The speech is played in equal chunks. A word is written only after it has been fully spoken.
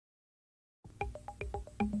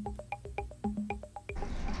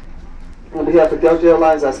On behalf of Delta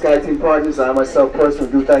Airlines, our SkyTeam partners, I myself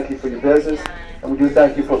personally do thank you for your business, and we do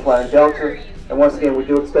thank you for flying Delta. And once again, we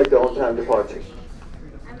do expect the on-time departure.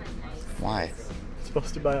 Why? It's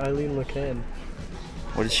posted by Eileen LeCan.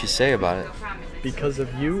 What did she say about it? Because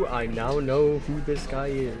of you, I now know who this guy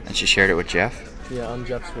is. And she shared it with Jeff? Yeah, on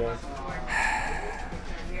Jeff's wall.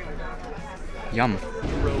 Yum.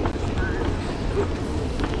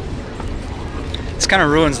 This kind of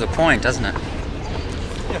ruins the point, doesn't it?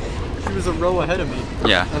 Yeah, she was a row ahead of me.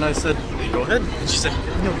 Yeah. And I said, go ahead. And she said,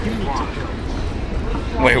 no, you need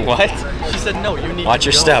to go. Wait, what? She said, no, you need Watch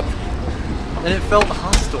to your go. step. And it felt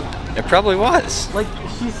hostile. It probably was. Like,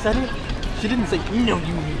 she said it, she didn't say, no,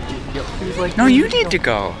 you need to go. She was like, No, you need to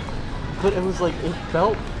go. But it was like, it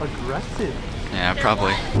felt aggressive. Yeah,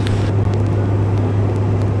 probably.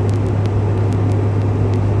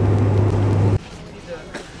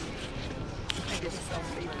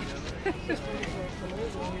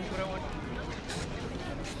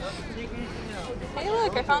 Hey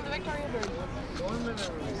look, I found the Victoria bird.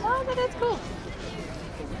 Oh, that's cool.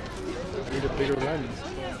 I need a bigger lens.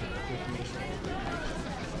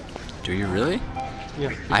 Do you really?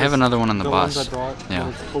 Yeah. I have another one on the bus. Ones I brought, Yeah. when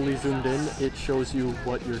it's fully zoomed in, it shows you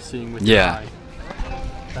what you're seeing with Yeah. your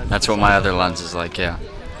eye. That's what my other lens is like, yeah.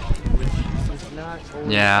 Which is not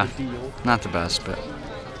always Yeah. ideal. Not the best, but...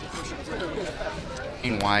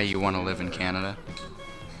 And why you want to live in Canada?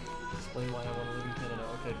 Explain why I want to live in Canada.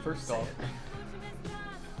 Okay, first off,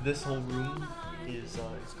 this whole room is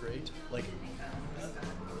great. Like,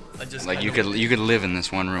 I just Like kinda- you could live in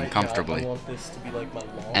this one room Yeah, comfortably. I want this to be like my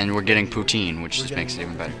lawn. And we're getting poutine, which We're just makes it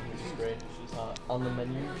getting even better. poutine, which is great. On the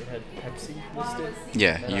menu, it had Pepsi listed.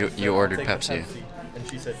 Yeah, and I you said, ordered "I'll take the Pepsi." And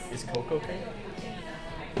she said, "Is Coke okay?"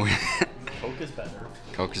 Coke is better.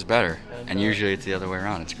 Coke is better, And, and usually it's the other way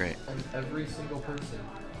around. It's great. And every single person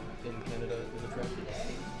in Canada is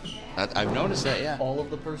attractive. I've noticed that, yeah. All of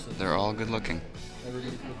the persons. They're all good looking.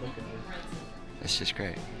 Everybody's good looking here. It's just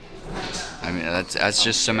great. I mean, that's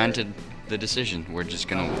just cemented the decision. We're just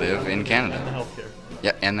gonna live in And the Canada. healthcare.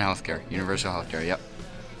 Yeah, and the healthcare, universal healthcare. Yep.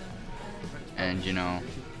 And you know,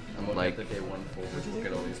 like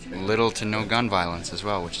little to no gun violence as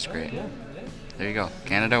well, which is great. There you go,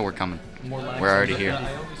 Canada. We're coming. We're already here.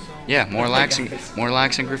 Yeah, more lax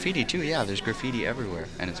and graffiti too. Yeah, there's graffiti everywhere,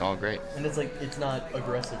 and it's all great. And it's like, it's not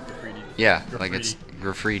aggressive graffiti. Yeah, like it's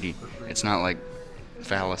graffiti. It's not like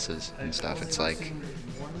phalluses and stuff. It's like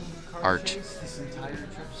art.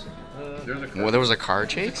 Well, there was a car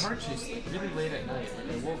chase? Car chase really late at night.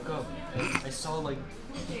 Like, I woke up and I saw like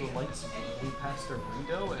the lights way past our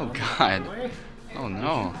window. And Oh I'm God. like, Oh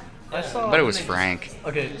no. I saw. But it was Frank.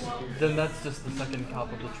 Okay, then that's just the second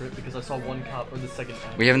cop of the trip because I saw one cop or the second.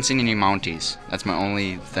 We haven't seen any Mounties. That's my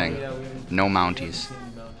only thing. Yeah, we haven't No Mounties. seen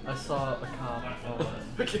them. I saw a cop.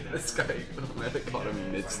 Look at this guy. I caught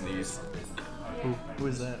him mid-sneeze. Who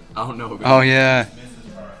is that? I don't know. Oh yeah.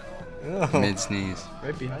 Oh, Mid sneeze.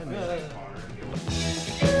 right behind me.